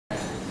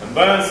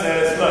Byrne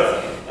says,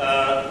 look,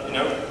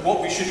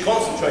 what we should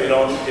concentrate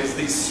on is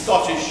the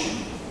Scottish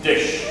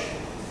dish,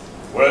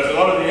 whereas a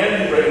lot of the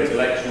Edinburgh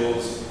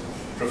intellectuals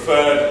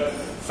preferred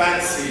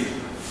fancy,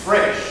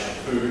 fresh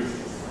food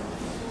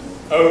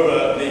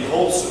over the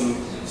wholesome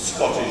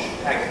Scottish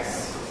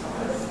haggis.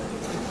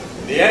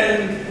 In the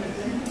end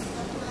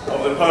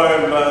of the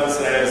poem, Byrne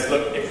says,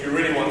 look, if you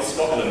really want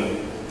Scotland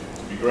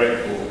to be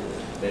grateful,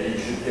 then you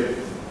should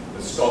give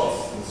the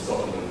Scots in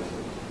Scotland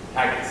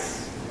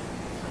haggis.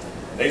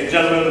 Ladies and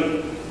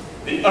gentlemen,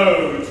 the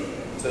ode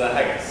to the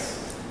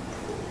haggis.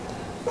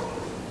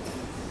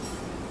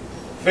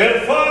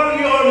 Fair far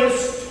the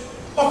honest,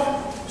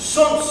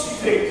 sonsy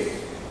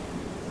face,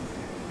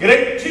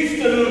 great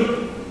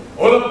chieftain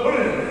o' the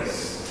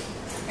puddings,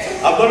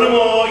 upon them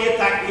all you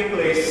take your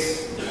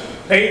place,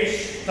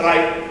 page,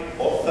 stripe,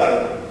 or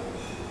third.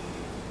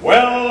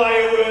 Well, I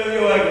will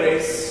your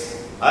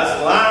grace,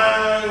 as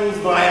lands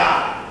my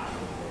eye.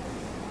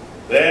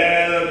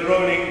 There the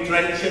groaning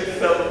trench had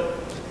filled,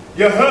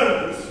 your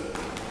hands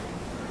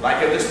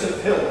like a distant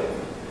hill,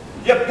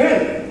 your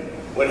pen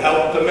would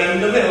help to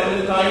mend the mill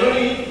in time of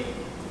need,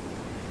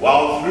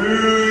 while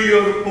through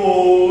your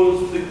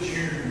pores the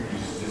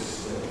dews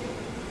distill,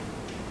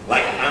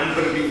 like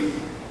amber bead.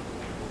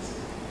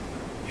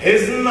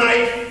 His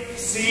knife,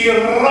 see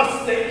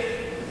rustic,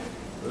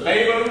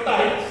 labour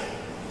tight,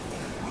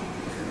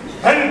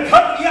 and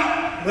cut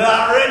ya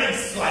without ready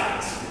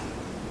slight.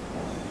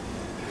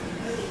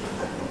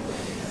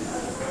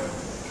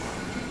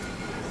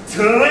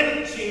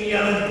 Drenching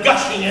your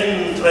gushing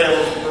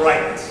entrails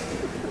bright,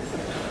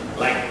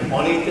 like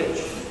bonny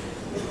ditch,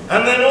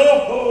 and then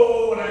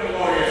oh, what a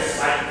glorious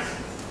sight!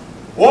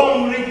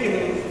 Warm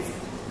reeking,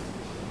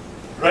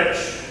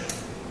 rich,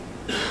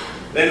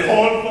 then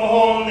horn for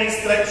horn they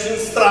stretch and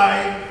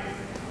strive,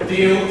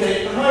 deal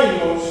take the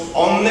hindmost,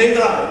 on they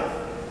drive,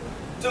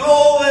 till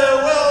all their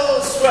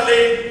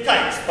well-swelling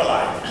kites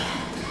collide,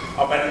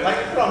 are bent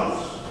like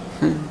drums.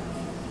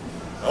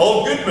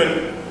 Old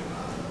Goodman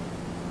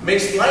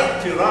makes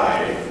light to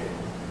ride,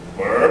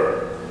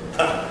 were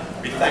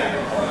be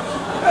thankful.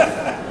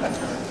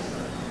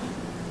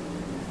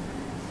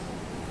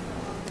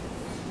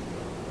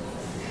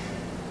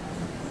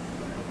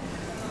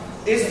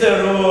 Is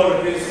there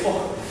o'er his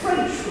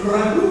French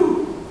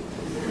ragout,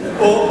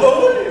 or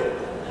oil,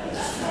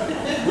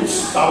 which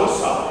thou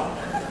saw,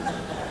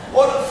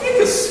 or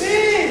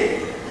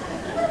fricassee,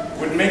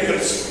 would make her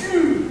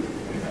stew?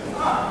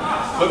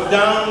 Look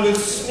down with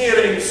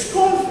sneering,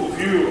 scornful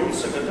view on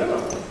such a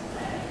dinner.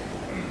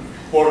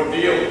 Poor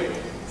deal,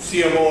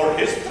 see him o'er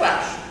his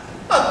trash,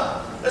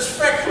 as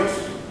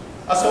feckless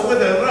as a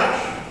withered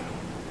rash.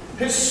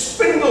 His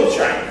spindle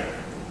shank,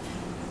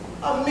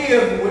 a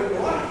mere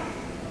whiplash.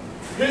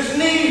 His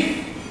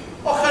knee,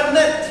 a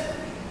net,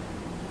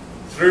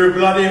 through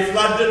bloody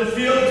flood and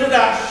field to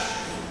dash.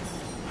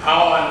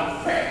 How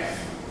unfair!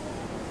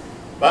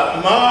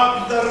 But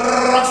mark the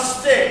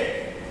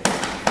rustic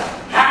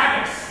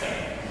Haggis,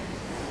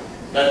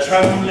 the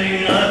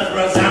trembling earth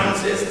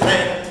resounds his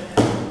tread,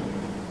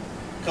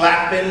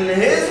 clapping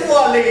his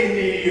wally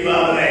knee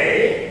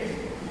away,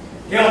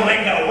 he'll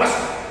make a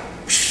whistle,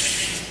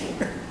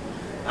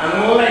 and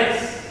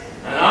legs,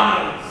 and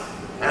arms,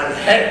 and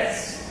heads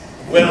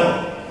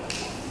will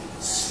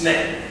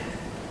snap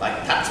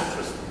like taps of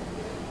crystal.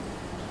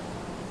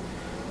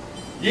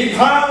 Ye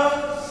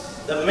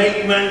powers that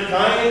make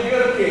mankind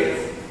your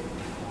king,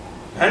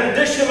 and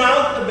dish him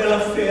out the bill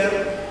of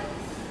fare,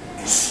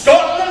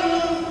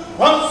 Scotland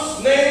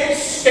once nae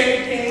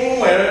skanking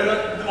wearing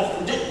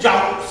the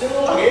jumps and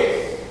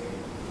luggage.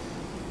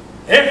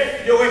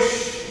 If you wish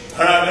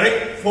for a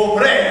grateful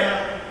prayer,